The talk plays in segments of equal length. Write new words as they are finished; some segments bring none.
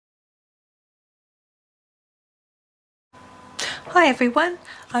Hi everyone,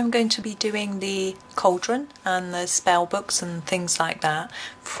 I'm going to be doing the Cauldron and the spell books and things like that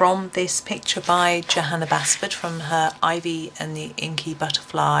from this picture by Johanna Basford from her Ivy and the Inky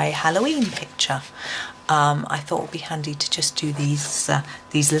Butterfly Halloween picture. I thought it would be handy to just do these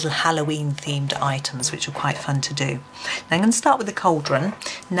little Halloween themed items, which are quite fun to do. Now I'm going to start with the Cauldron.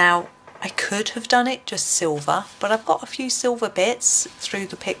 Now I could have done it just silver, but I've got a few silver bits through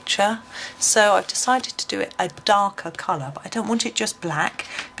the picture, so I've decided to do it a darker colour, but I don't want it just black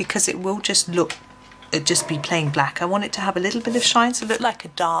because it will just be plain black. I want it to have a little bit of shine, so look like a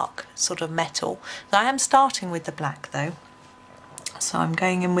dark sort of metal. Now, I am starting with the black though, so I'm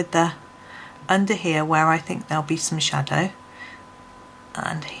going in with the under here where I think there'll be some shadow,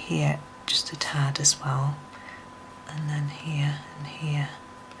 and here just a tad as well, and then here and here.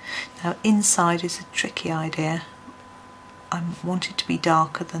 Now inside is a tricky idea. I want it to be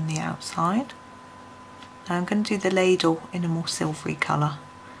darker than the outside. Now I'm going to do the ladle in a more silvery colour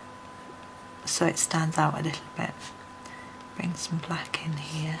so it stands out a little bit. Bring some black in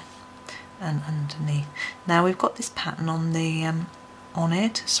here and underneath. Now we've got this pattern on the on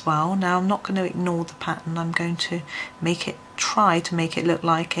it as well. Now I'm not going to ignore the pattern. I'm going to try to make it look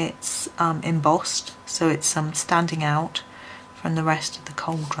like it's embossed, so it's standing out from the rest of the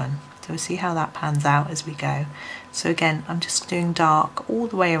Cauldron. So we'll see how that pans out as we go. So again, I'm just doing dark all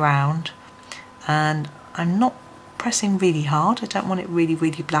the way around, and I'm not pressing really hard. I don't want it really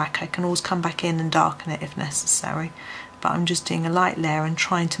black. I can always come back in and darken it if necessary, but I'm just doing a light layer and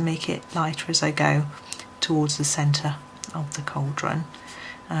trying to make it lighter as I go towards the centre of the Cauldron.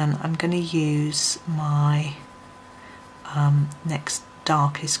 And I'm going to use my next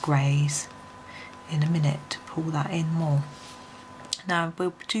darkest greys in a minute to pull that in more. Now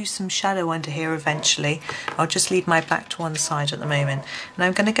we'll do some shadow under here eventually. I'll just leave my black to one side at the moment. And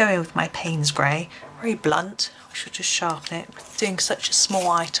I'm going to go in with my Paynes Grey, very blunt. I should just sharpen it. With doing such a small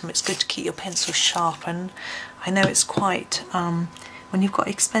item, it's good to keep your pencils sharpened. I know it's quite, when you've got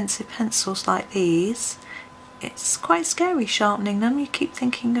expensive pencils like these, it's quite scary sharpening them. You keep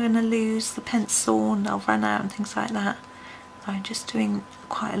thinking you're going to lose the pencil and they'll run out and things like that. I'm just doing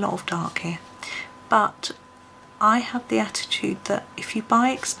quite a lot of dark here. But I have the attitude that if you buy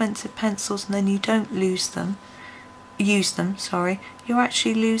expensive pencils and then you don't use them, you're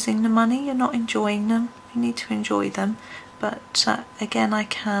actually losing the money. You're not enjoying them. You need to enjoy them. But again, I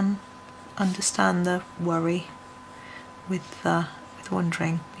can understand the worry with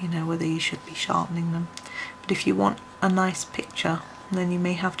wondering, whether you should be sharpening them. But if you want a nice picture, then you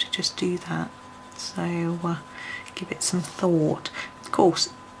may have to just do that. So give it some thought. Of course,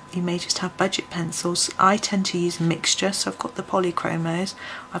 you may just have budget pencils. I tend to use a mixture, so I've got the polychromos.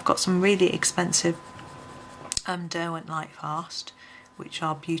 I've got some really expensive Derwent Lightfast, which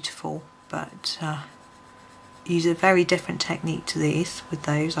are beautiful, but use a very different technique to these with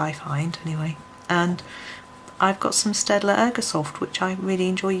those, I find anyway. And I've got some Staedtler Ergosoft, which I really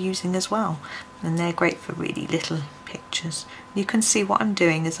enjoy using as well, and they're great for really little pictures. You can see what I'm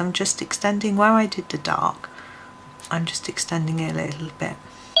doing is I'm just extending where I did the dark. I'm just extending it a little bit.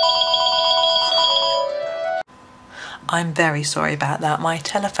 I'm very sorry about that. My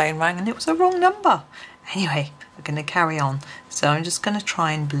telephone rang and it was a wrong number. Anyway, we're going to carry on. So I'm just going to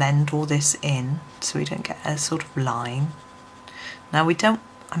try and blend all this in so we don't get a sort of line. Now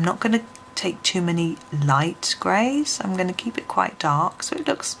I'm not going to take too many light greys. I'm going to keep it quite dark so it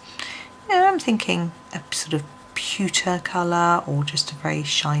looks, I'm thinking a sort of pewter colour or just a very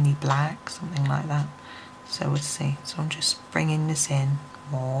shiny black, something like that. So we'll see. So I'm just bringing this in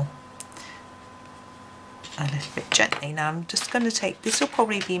more, a little bit gently. Now I'm just going to take, this will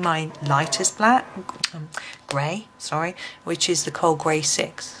probably be my lightest grey, which is the Cold Grey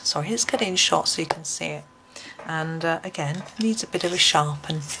 6. Sorry, let's get it in shot so you can see it. And again, needs a bit of a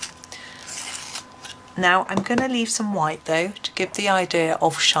sharpen. Now I'm going to leave some white though to give the idea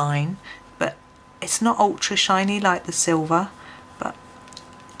of shine, but it's not ultra shiny like the silver, but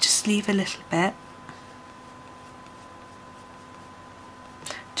just leave a little bit.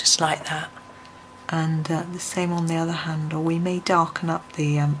 Just like that. And the same on the other handle. We may darken up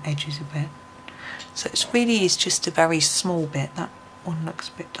the edges a bit. So it really is just a very small bit. That one looks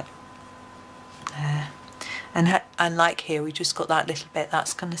a bit there. And like here, we just got that little bit.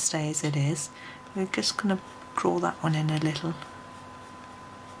 That's going to stay as it is. We're just going to draw that one in a little.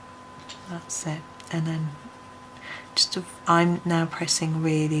 That's it. And then I'm now pressing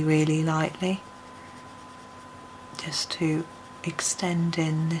really lightly, just to extend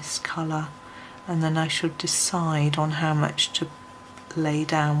in this colour, and then I should decide on how much to lay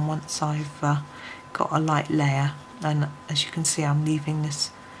down once I've got a light layer. And as you can see, I'm leaving this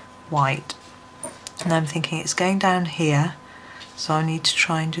white, and I'm thinking it's going down here so I need to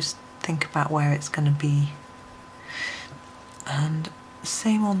try and just think about where it's going to be. And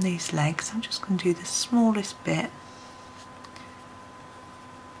same on these legs, I'm just going to do the smallest bit.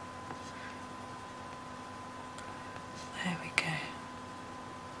 There we go.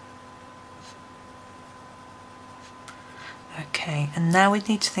 Okay, and now we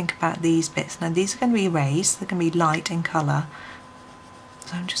need to think about these bits. Now these are going to be raised, they're going to be light in colour.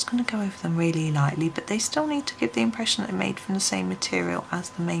 So I'm just going to go over them really lightly, but they still need to give the impression that they're made from the same material as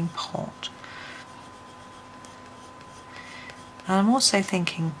the main pot. And I'm also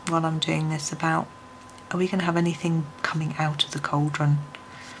thinking while I'm doing this about, are we going to have anything coming out of the cauldron?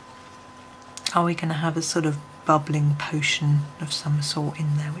 Are we going to have a sort of bubbling potion of some sort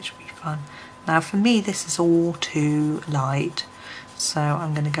in there, which would be fun. Now for me this is all too light, so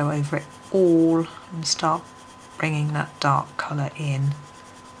I'm going to go over it all and start bringing that dark colour in.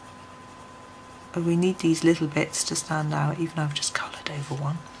 But we need these little bits to stand out, even though I've just coloured over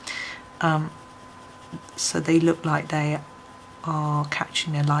one. So they look like they are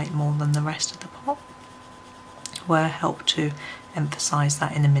catching the light more than the rest of the pot. We'll help to emphasise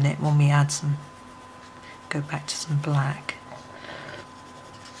that in a minute when we add some, go back to some black.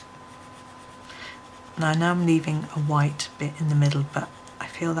 Now I'm leaving a white bit in the middle, but I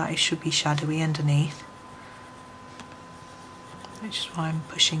feel that it should be shadowy underneath, which is why I'm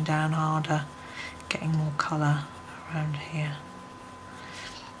pushing down harder, getting more colour around here.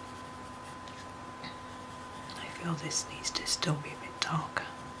 I feel this needs to still be a bit darker.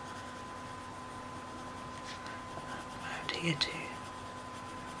 Around here too.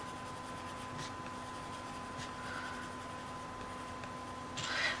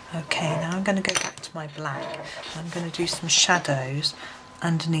 Okay, now I'm going to go back to my black. I'm going to do some shadows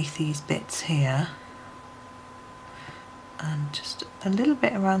underneath these bits here. And just a little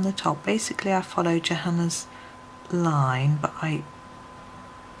bit around the top. Basically I follow Johanna's line, but I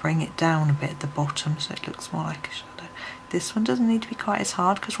bring it down a bit at the bottom so it looks more like a shadow. This one doesn't need to be quite as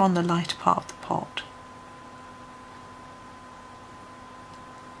hard because we're on the lighter part of the pot.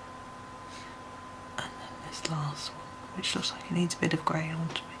 And then this last one, which looks like it needs a bit of grey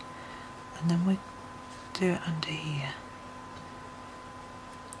onto me. And then we do it under here.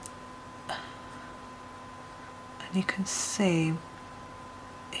 And you can see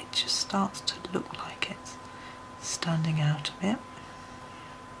it just starts to look like it's standing out a bit.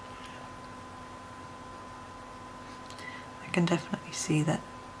 I can definitely see that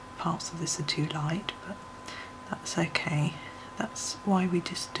parts of this are too light, but that's okay. That's why we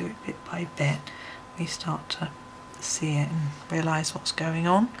just do it bit by bit. We start to see it and realise what's going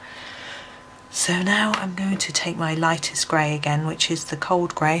on. So now I'm going to take my lightest grey again, which is the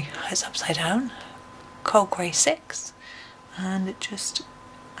Cold Grey. It's upside down. Cold Grey 6, and just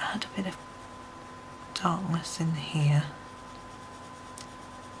add a bit of darkness in here.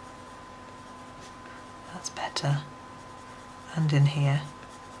 That's better. And in here.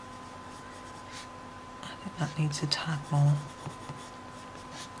 I think that needs a tad more.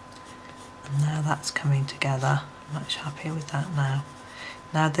 And now that's coming together. I'm much happier with that now.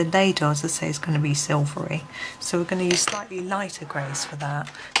 Now the ladle, as I say, is going to be silvery, so we're going to use slightly lighter greys for that.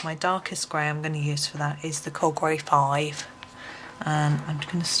 My darkest grey I'm going to use for that is the Cold Grey 5. And I'm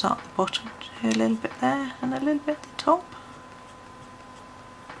going to start at the bottom, do a little bit there and a little bit at the top.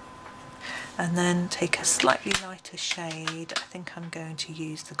 And then take a slightly lighter shade. I think I'm going to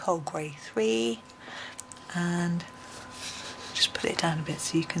use the Cold Grey 3 and just put it down a bit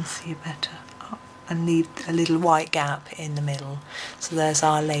so you can see it better. And leave a little white gap in the middle. So there's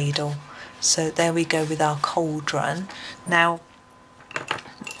our ladle. So there we go with our cauldron. Now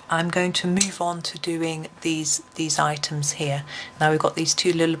I'm going to move on to doing these items here. Now we've got these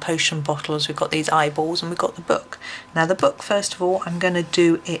two little potion bottles, we've got these eyeballs, and we've got the book. Now the book, first of all, I'm going to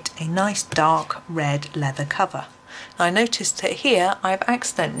do it a nice dark red leather cover. Now I noticed that here I've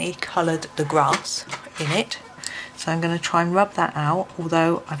accidentally coloured the grass in it. So I'm going to try and rub that out,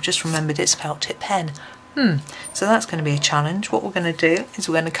 although I've just remembered it's felt tip pen. So that's going to be a challenge. What we're going to do is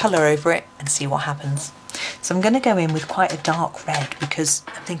we're going to colour over it and see what happens. So I'm going to go in with quite a dark red because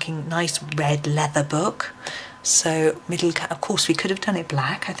I'm thinking nice red leather book. So of course we could have done it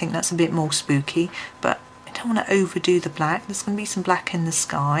black. I think that's a bit more spooky, but I don't want to overdo the black. There's going to be some black in the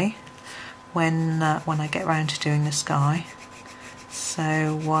sky when I get around to doing the sky.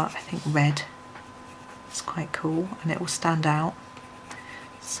 So I think red. It's quite cool and it will stand out.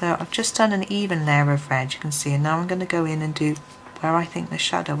 So I've just done an even layer of red, you can see, and now I'm going to go in and do where I think the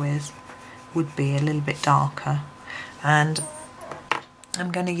shadow would be a little bit darker. And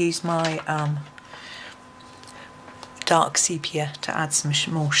I'm going to use my dark sepia to add some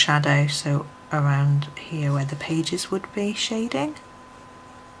more shadow. So around here where the pages would be shading.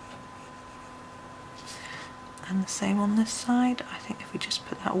 And the same on this side. I think if we just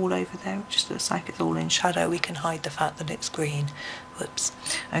put that all over there, it just looks like it's all in shadow. We can hide the fact that it's green. Whoops.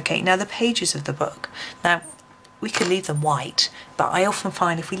 Okay, now the pages of the book. Now, we could leave them white, but I often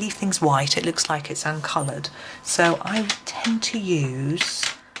find if we leave things white, it looks like it's uncoloured. So I tend to use,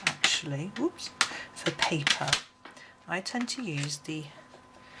 actually, whoops, for paper, I tend to use the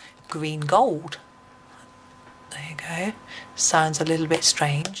green gold. There you go. Sounds a little bit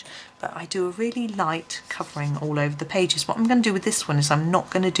strange, but I do a really light covering all over the pages. What I'm going to do with this one is I'm not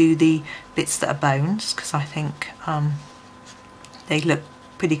going to do the bits that are bones, because I think they look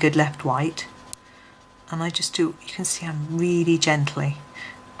pretty good left white. And I just do, you can see I'm really gently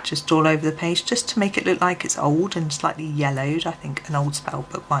just all over the page, just to make it look like it's old and slightly yellowed. I think an old spell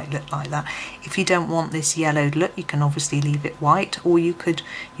book might look like that. If you don't want this yellowed look, you can obviously leave it white, or you could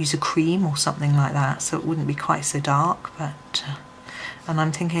use a cream or something like that, so it wouldn't be quite so dark. But and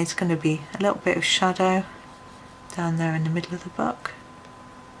I'm thinking it's going to be a little bit of shadow down there in the middle of the book,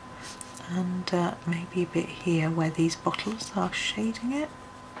 and maybe a bit here where these bottles are shading it,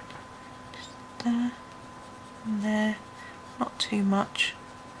 just there and there, not too much,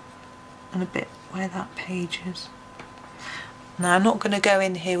 and a bit where that page is. Now I'm not going to go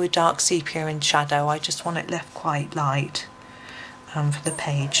in here with dark sepia and shadow, I just want it left quite light for the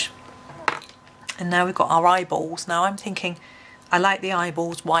page. And now we've got our eyeballs. Now I'm thinking, I like the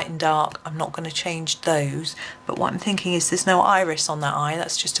eyeballs white and dark, I'm not going to change those, but what I'm thinking is there's no iris on that eye,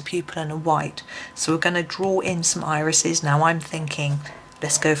 that's just a pupil and a white. So we're going to draw in some irises. Now I'm thinking,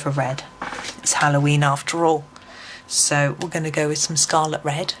 let's go for red. It's Halloween after all. So we're going to go with some Scarlet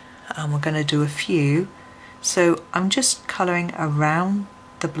Red, and we're going to do a few. So I'm just colouring around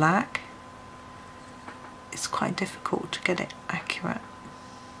the black. It's quite difficult to get it accurate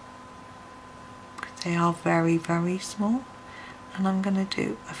because they are very, very small. And I'm going to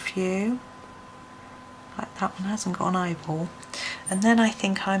do a few, like that one hasn't got an eyeball. And then I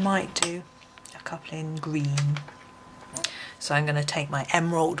think I might do a couple in green. So I'm going to take my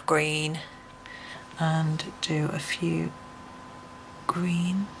emerald green and do a few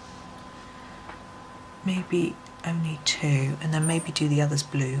green, maybe only two, and then maybe do the others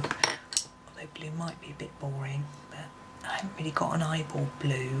blue. Although blue might be a bit boring, but I haven't really got an eyeball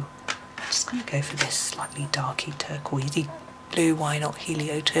blue. I'm just going to go for this slightly darky turquoisey blue. Why not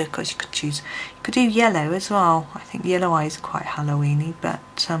Helio Turquoise? You could choose, you could do yellow as well. I think yellow eyes are quite Halloweeny,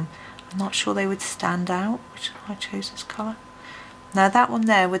 but I'm not sure they would stand out, which I chose this colour. Now that one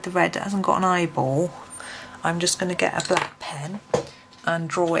there with the red that hasn't got an eyeball, I'm just going to get a black pen and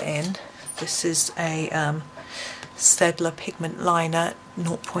draw it in. This is a Staedtler pigment liner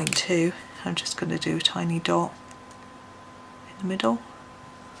 0.2. I'm just going to do a tiny dot in the middle.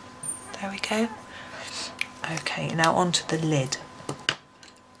 There we go. Okay, now onto the lid.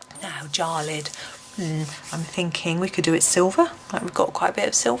 Now, jar lid. I'm thinking we could do it silver. Like we've got quite a bit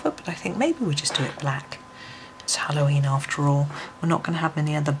of silver, but I think maybe we'll just do it black. It's Halloween after all. We're not going to have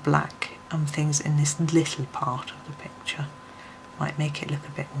many other black things in this little part of the picture. Might make it look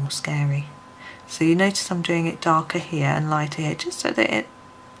a bit more scary. So you notice I'm doing it darker here and lighter here, just so that it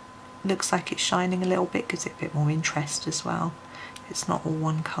looks like it's shining a little bit, gives it a bit more interest as well. It's not all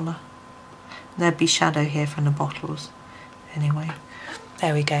one colour. There'd be shadow here from the bottles. Anyway,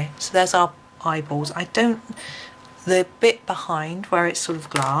 there we go. So there's our eyeballs. The bit behind where it's sort of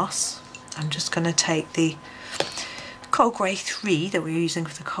glass, I'm just going to take the Cold Grey 3 that we're using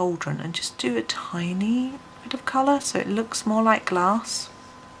for the Cauldron and just do a tiny bit of colour so it looks more like glass.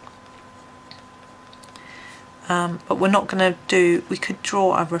 But we're not going to do, we could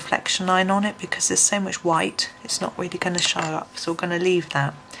draw a reflection line on it because there's so much white, it's not really going to show up, so we're going to leave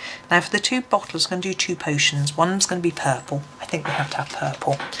that. Now for the two bottles, we're going to do two potions. One's going to be purple. I think we have to have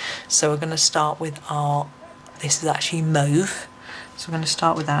purple. So we're going to start with our, this is actually mauve. So we're going to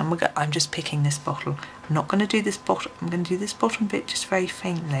start with that, and I'm just picking this bottle. I'm not going to do this bottom, I'm going to do this bottom bit just very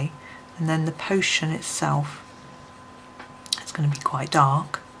faintly, and then the potion itself, it's going to be quite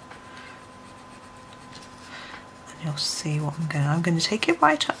dark. And you'll see what I'm going to take it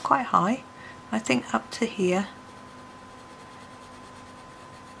right up quite high, I think up to here.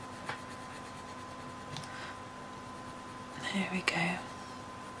 There we go.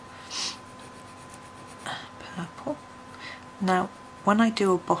 Purple. Now, when I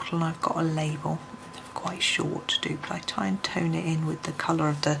do a bottle and I've got a label, it's quite short to do, but I try and tone it in with the colour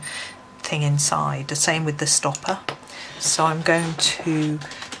of the thing inside. The same with the stopper. So I'm going to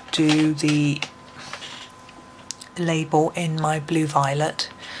do the label in my blue violet,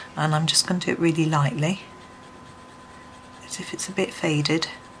 and I'm just going to do it really lightly, as if it's a bit faded.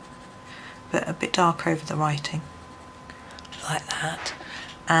 but a bit darker over the writing, like that.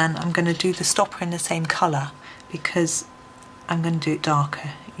 And I'm going to do the stopper in the same colour because I'm going to do it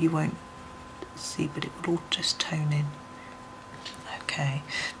darker. You won't see, but it will all just tone in. Okay,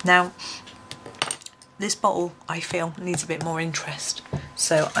 now this bottle I feel needs a bit more interest,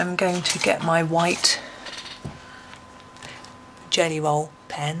 so I'm going to get my white jelly roll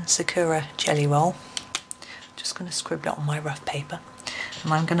pen, Sakura jelly roll. Just going to scribble it on my rough paper,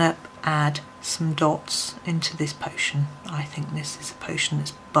 and I'm going to add some dots into this potion. I think this is a potion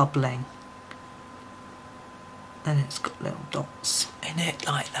that's bubbling, and it's got little dots in it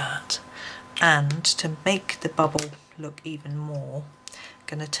like that. And to make the bubble look even more,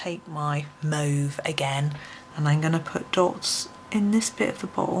 I'm going to take my mauve again, and I'm going to put dots in this bit of the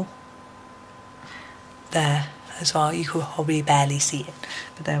bottle there as well. You could probably barely see it,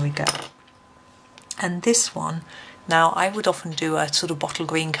 but there we go. And this one, now I would often do a sort of bottle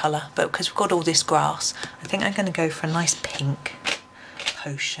green colour, but because we've got all this grass, I think I'm going to go for a nice pink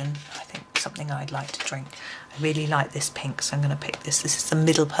potion. I think something I'd like to drink. I really like this pink, so I'm going to pick this. This is the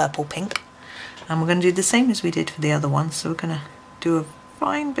middle purple pink. And we're going to do the same as we did for the other one. So we're going to do a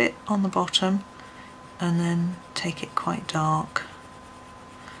fine bit on the bottom and then take it quite dark,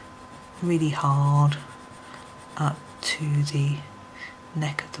 really hard, up to the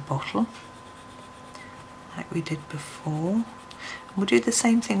neck of the bottle, like we did before. And we'll do the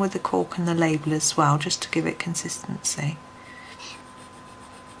same thing with the cork and the label as well, just to give it consistency.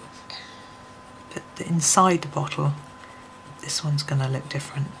 But inside the bottle, this one's going to look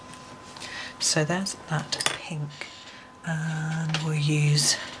different. So there's that pink, and we'll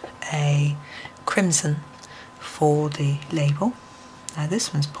use a crimson for the label. Now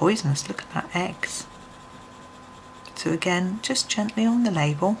this one's poisonous, look at that X. So again, just gently on the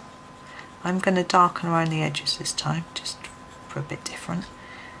label. I'm going to darken around the edges this time, just for a bit different.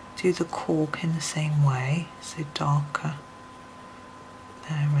 Do the cork in the same way, so darker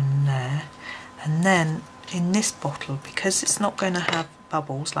there and there. And then in this bottle, because it's not going to have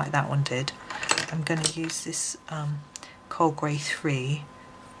bubbles like that one did, I'm going to use this Cold Grey 3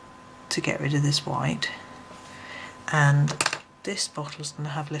 to get rid of this white. And this bottle is going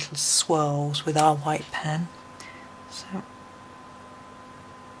to have little swirls with our white pen. So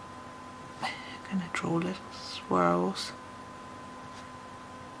I'm going to draw little swirls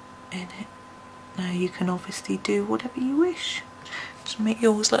in it. Now you can obviously do whatever you wish to make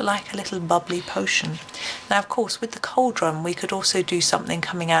yours look like a little bubbly potion. Now of course with the Cauldron we could also do something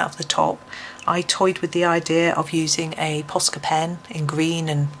coming out of the top. I toyed with the idea of using a Posca pen in green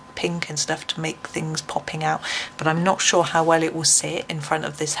and pink and stuff to make things popping out, but I'm not sure how well it will sit in front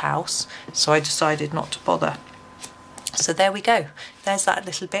of this house, so I decided not to bother. So there we go, there's that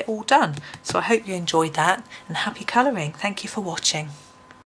little bit all done. So I hope you enjoyed that, and happy colouring. Thank you for watching.